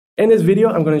In this video,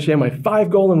 I'm going to share my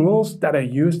 5 golden rules that I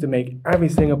use to make every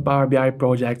single Power BI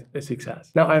project a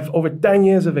success. Now, I have over 10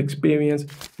 years of experience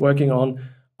working on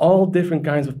all different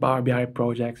kinds of Power BI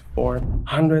projects for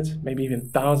hundreds, maybe even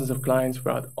thousands of clients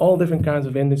throughout all different kinds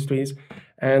of industries.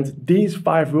 And these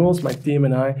 5 rules my team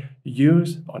and I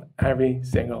use on every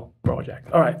single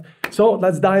project. All right, so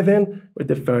let's dive in with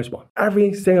the first one.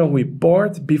 Every single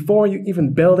report, before you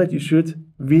even build it, you should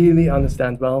really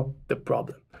understand well the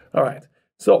problem. All right.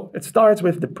 So it starts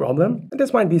with the problem. And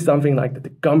this might be something like that the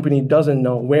company doesn't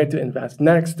know where to invest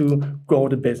next to grow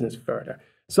the business further.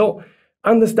 So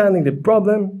understanding the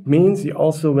problem means you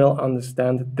also will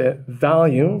understand the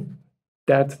value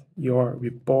that your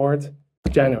report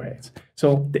generates.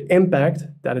 So the impact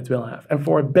that it will have. And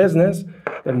for a business,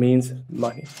 that means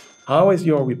money. How is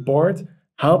your report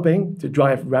helping to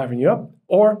drive revenue up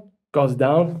or cost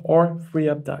down or free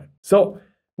up time? So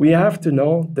we have to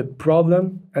know the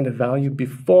problem and the value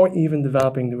before even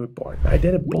developing the report. I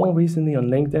did a poll recently on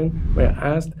LinkedIn where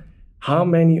I asked how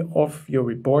many of your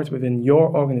reports within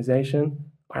your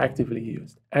organization are actively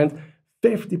used. And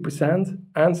 50%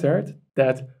 answered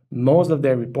that most of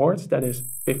their reports, that is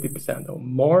 50% or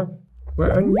more, were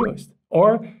unused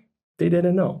or they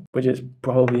didn't know, which is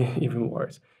probably even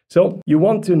worse. So you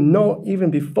want to know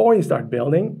even before you start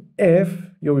building if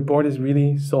your report is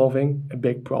really solving a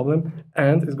big problem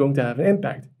and is going to have an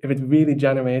impact, if it really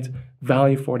generates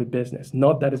value for the business,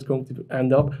 not that it's going to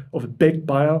end up with a big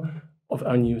pile of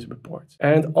unused reports.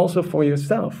 And also for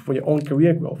yourself, for your own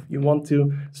career growth, you want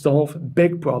to solve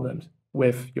big problems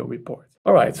with your report.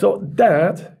 All right, so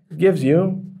that gives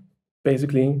you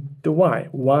basically the why.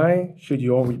 Why should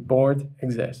your report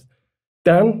exist?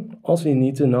 Then also you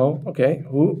need to know, okay,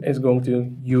 who is going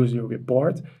to use your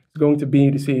report? It's going to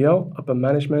be the CEO, upper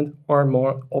management, or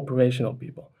more operational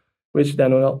people, which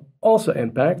then will also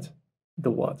impact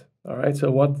the what. All right, so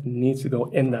what needs to go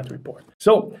in that report.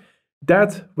 So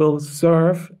that will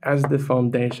serve as the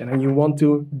foundation, and you want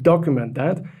to document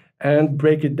that and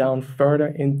break it down further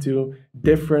into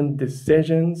different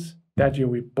decisions that your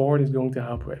report is going to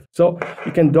help with. So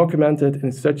you can document it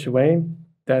in such a way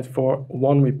that for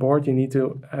one report, you need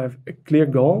to have a clear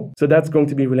goal. So that's going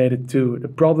to be related to the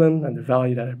problem and the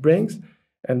value that it brings.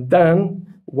 And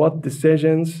then what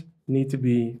decisions need to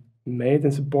be made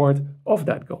in support of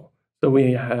that goal. So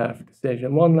we have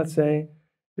decision 1, let's say,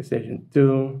 decision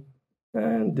 2,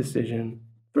 and decision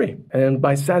 3. And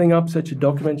by setting up such a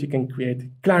document, you can create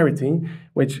clarity,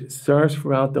 which serves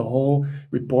throughout the whole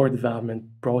report development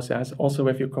process, also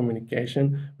with your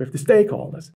communication with the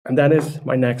stakeholders. And that is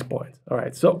my next point. All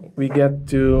right, so we get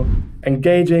to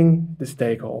engaging the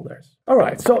stakeholders. All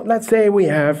right, so let's say we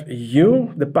have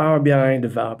you, the Power BI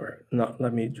developer. Now,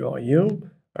 let me draw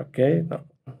you. Okay, now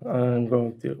I'm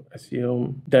going to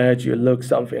assume that you look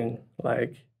something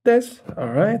like this. All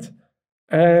right,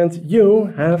 and you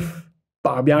have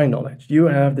Power BI knowledge. You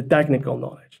have the technical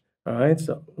knowledge. All right,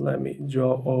 so let me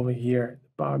draw over here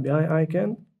the Power BI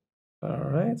icon.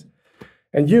 All right,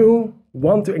 and you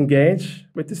want to engage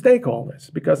with the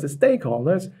stakeholders because the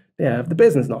stakeholders, they have the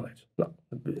business knowledge. No,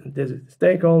 this is the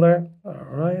stakeholder. All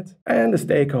right, and the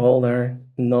stakeholder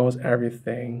knows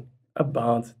everything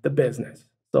about the business.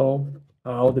 So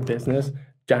how the business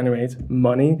generates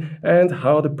money and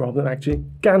how the problem actually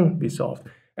can be solved.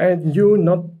 And you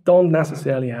don't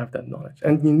necessarily have that knowledge.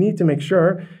 And you need to make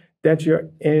sure that you're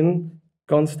in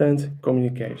constant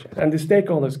communication. And the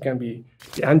stakeholders can be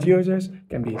the end users,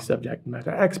 can be subject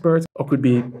matter experts, or could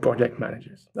be project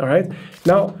managers. All right.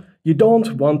 Now, you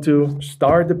don't want to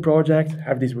start the project,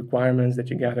 have these requirements that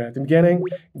you gather at the beginning,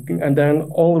 and then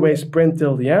all the way sprint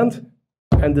till the end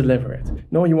and deliver it.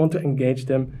 No, you want to engage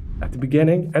them at the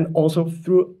beginning and also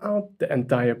throughout the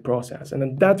entire process. And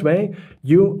in that way,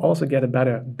 you also get a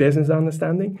better business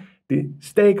understanding. The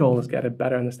stakeholders get a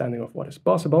better understanding of what is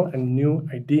possible, and new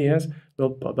ideas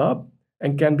will pop up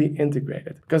and can be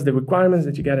integrated. Because the requirements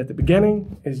that you get at the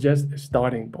beginning is just a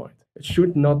starting point. It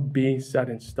should not be set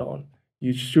in stone.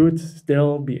 You should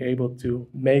still be able to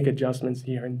make adjustments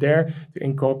here and there to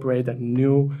incorporate that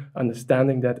new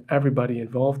understanding that everybody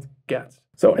involved gets.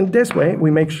 So in this way, we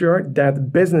make sure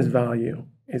that business value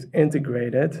is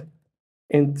integrated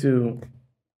into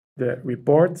the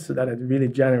report so that it really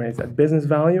generates that business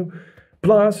value.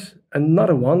 Plus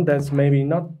another one that's maybe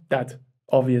not that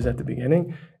obvious at the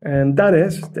beginning, and that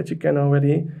is that you can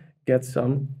already get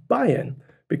some buy-in.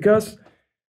 Because,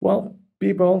 well,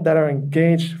 people that are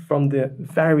engaged from the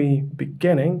very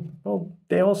beginning, well,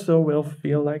 they also will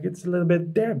feel like it's a little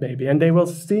bit their baby, and they will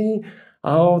see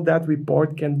how that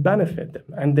report can benefit them.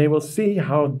 And they will see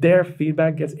how their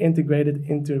feedback gets integrated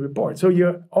into the report. So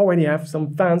you already have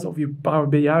some fans of your Power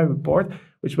BI report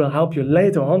which will help you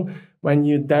later on when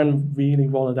you then really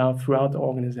roll it out throughout the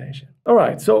organization. All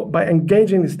right, so by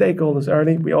engaging the stakeholders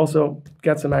early, we also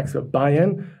get some extra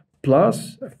buy-in.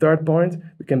 Plus, a third point,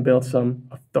 we can build some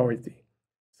authority.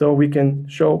 So we can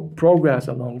show progress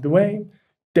along the way.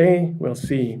 They will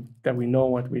see that we know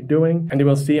what we're doing, and they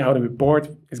will see how the report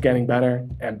is getting better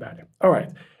and better. All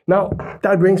right, now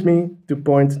that brings me to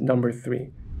point number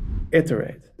 3,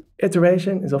 iterate.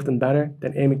 Iteration is often better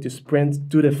than aiming to sprint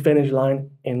to the finish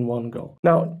line in one go.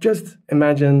 Now, just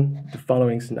imagine the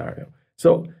following scenario.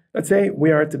 So let's say we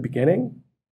are at the beginning,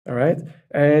 all right,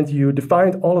 and you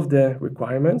defined all of the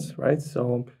requirements, right?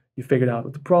 So you figured out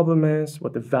what the problem is,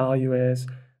 what the value is,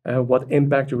 what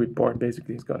impact your report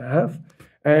basically is going to have.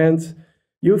 And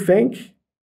you think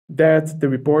that the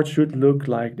report should look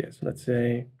like this, let's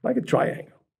say like a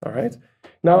triangle, all right?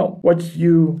 Now, what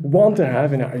you want to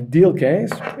have in an ideal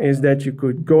case is that you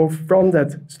could go from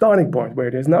that starting point where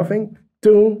there's nothing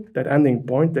to that ending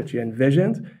point that you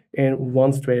envisioned in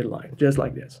one straight line, just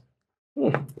like this.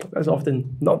 That's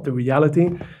often not the reality,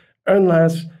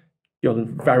 unless you're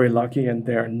very lucky and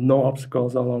there are no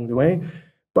obstacles along the way.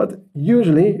 But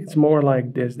usually it's more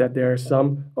like this, that there are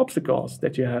some obstacles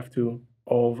that you have to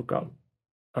overcome.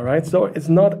 All right, so it's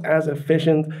not as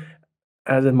efficient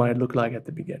as it might look like at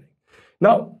the beginning.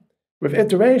 Now, with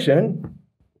iteration,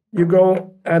 you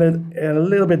go at it a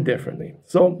little bit differently.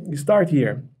 So you start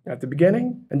here at the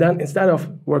beginning, and then instead of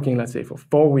working, let's say, for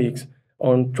 4 weeks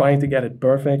on trying to get it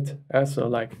perfect, so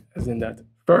like as in that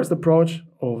first approach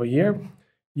over here,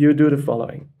 you do the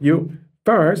following. You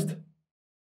first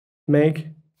make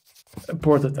a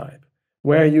prototype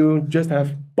where you just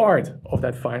have part of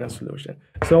that final solution.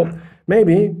 So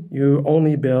maybe you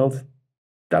only build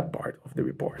that part of the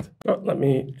report. Well, let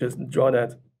me just draw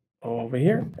that over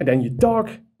here. And then you talk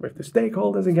with the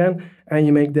stakeholders again, and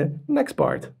you make the next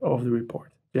part of the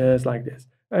report, just like this.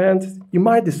 And you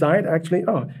might decide actually,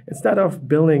 oh, instead of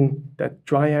building that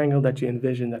triangle that you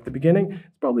envisioned at the beginning,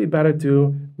 it's probably better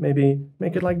to maybe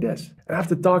make it like this. And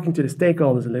after talking to the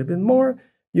stakeholders a little bit more,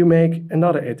 you make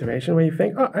another iteration where you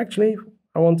think, oh, actually,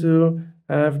 I want to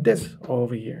have this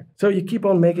over here. So you keep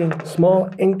on making small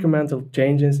incremental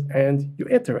changes and you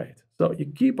iterate. So you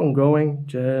keep on going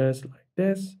just like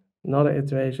this, another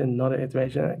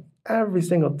iteration. Every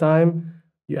single time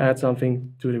you add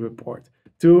something to the report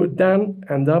to then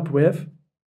end up with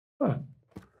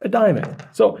a diamond.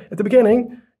 So at the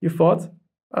beginning, you thought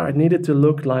it needed to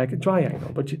look like a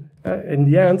triangle, but in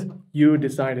the end, you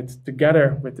decided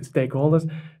together with the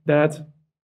stakeholders that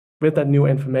with that new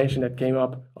information that came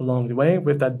up along the way,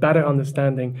 with that better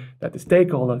understanding that the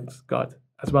stakeholders got,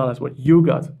 as well as what you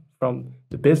got from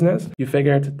the business, you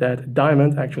figured that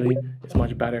diamond actually is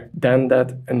much better than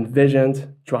that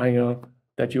envisioned triangle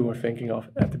that you were thinking of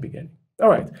at the beginning. All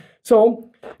right,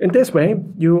 so in this way,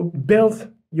 you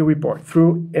build your report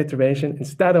through iteration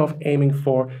instead of aiming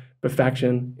for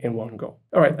perfection in one go.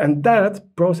 All right, and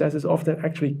that process is often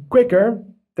actually quicker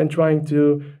than trying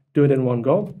to do it in one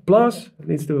go, plus it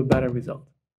leads to a better result.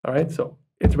 All right, so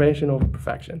iteration over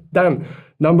perfection. Then,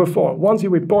 number 4, once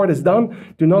your report is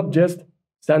done, do not just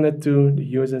send it to the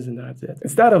users and that's it.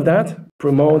 Instead of that,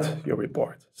 promote your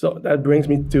report. So that brings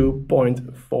me to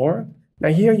point 4. Now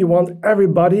here you want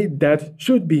everybody that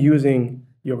should be using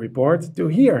your report to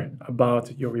hear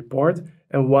about your report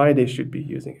and why they should be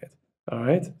using it. All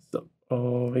right, so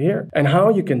over here. And how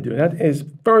you can do that is,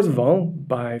 first of all,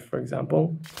 by, for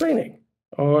example, training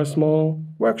or small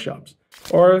workshops,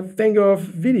 or think of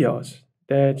videos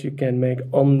that you can make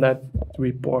on that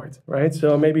report, right?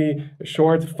 So maybe a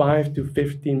short 5 to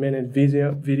 15 minute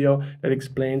video that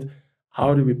explains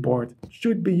how the report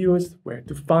should be used, where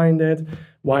to find it,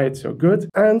 why it's so good.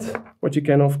 And what you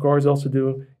can, of course, also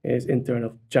do is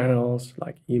internal channels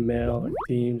like email or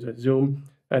Teams or Zoom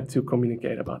to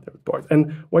communicate about the report.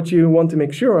 And what you want to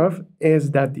make sure of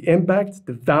is that the impact,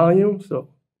 the value, so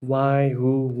why,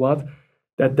 who, what,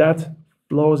 that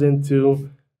flows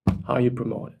into how you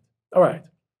promote it. All right.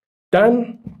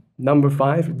 Then, number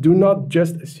 5, do not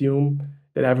just assume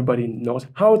that everybody knows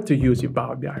how to use your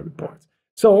Power BI report.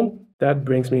 So that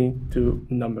brings me to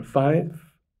number 5,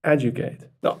 educate.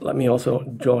 Now, let me also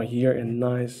draw here a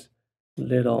nice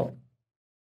little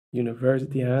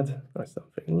university hat or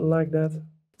something like that.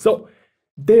 So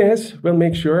this will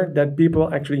make sure that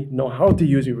people actually know how to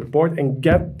use your report and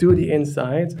get to the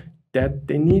insights that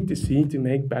they need to see to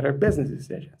make better business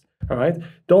decisions. All right?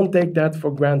 Don't take that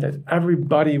for granted.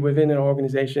 Everybody within an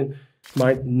organization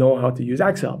might know how to use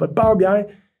Excel, but Power BI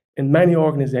in many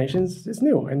organizations is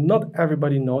new and not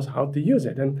everybody knows how to use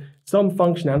it. And some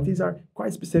functionalities are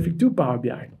quite specific to Power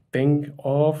BI. Think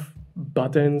of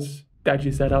buttons that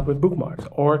you set up with bookmarks,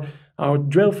 or how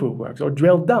drill through works or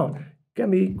drill down. Can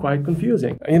be quite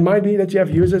confusing. It might be that you have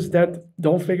users that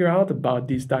don't figure out about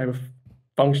these type of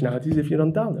functionalities if you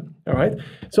don't tell them, all right?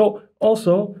 So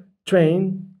also train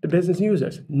the business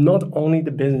users, not only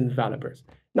the business developers.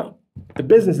 Now, the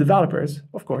business developers,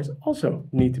 of course, also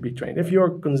need to be trained. If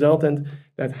you're a consultant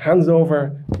that hands over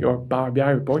your Power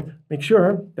BI report, make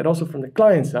sure that also from the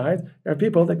client side, there are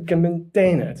people that can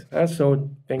maintain it. So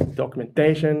think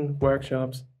documentation,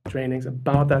 workshops, trainings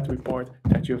about that report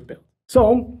that you've built.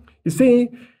 So you see,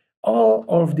 all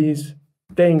of these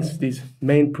things, these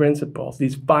main principles,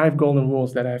 these 5 golden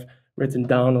rules that I've written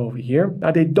down over here,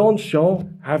 now they don't show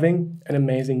having an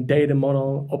amazing data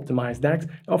model, optimized DAX.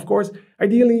 Of course,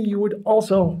 ideally you would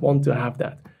also want to have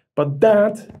that, but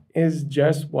that is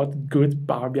just what good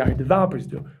Power BI developers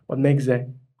do. What makes a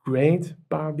great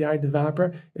Power BI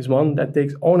developer is one that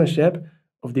takes ownership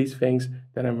of these things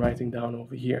that I'm writing down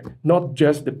over here. Not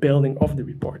just the building of the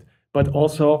report, but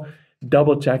also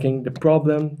double checking the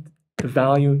problem, the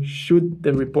value, should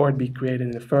the report be created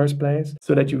in the first place,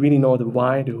 so that you really know the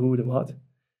why, the who, the what,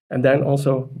 and then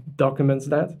also documents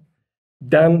that,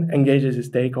 then engages the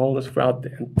stakeholders throughout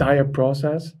the entire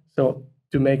process, so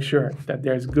to make sure that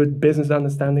there's good business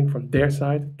understanding from their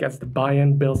side, gets the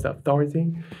buy-in, builds the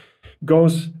authority,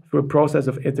 goes through a process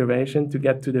of iteration to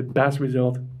get to the best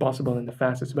result possible in the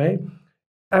fastest way,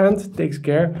 and takes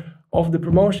care of the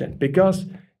promotion, because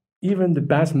even the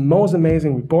best, most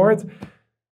amazing report,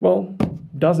 well,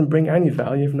 doesn't bring any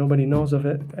value if nobody knows of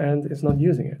it and is not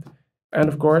using it. And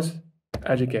of course,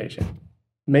 education.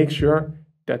 Make sure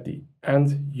that the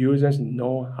end users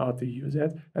know how to use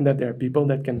it and that there are people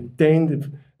that can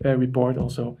maintain the report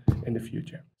also in the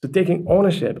future. So taking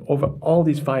ownership over all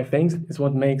these 5 things is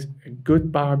what makes a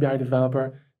good Power BI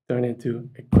developer turn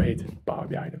into a great Power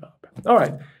BI developer. All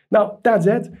right, now that's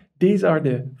it. These are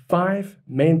the 5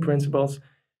 main principles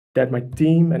that my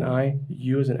team and I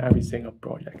use in every single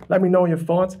project. Let me know your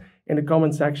thoughts in the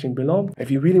comment section below.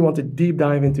 If you really want to deep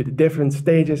dive into the different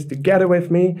stages together with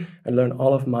me and learn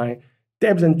all of my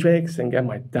tips and tricks and get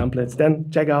my templates, then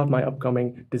check out my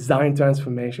upcoming design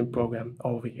transformation program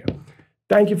over here.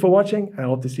 Thank you for watching, and I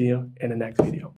hope to see you in the next video.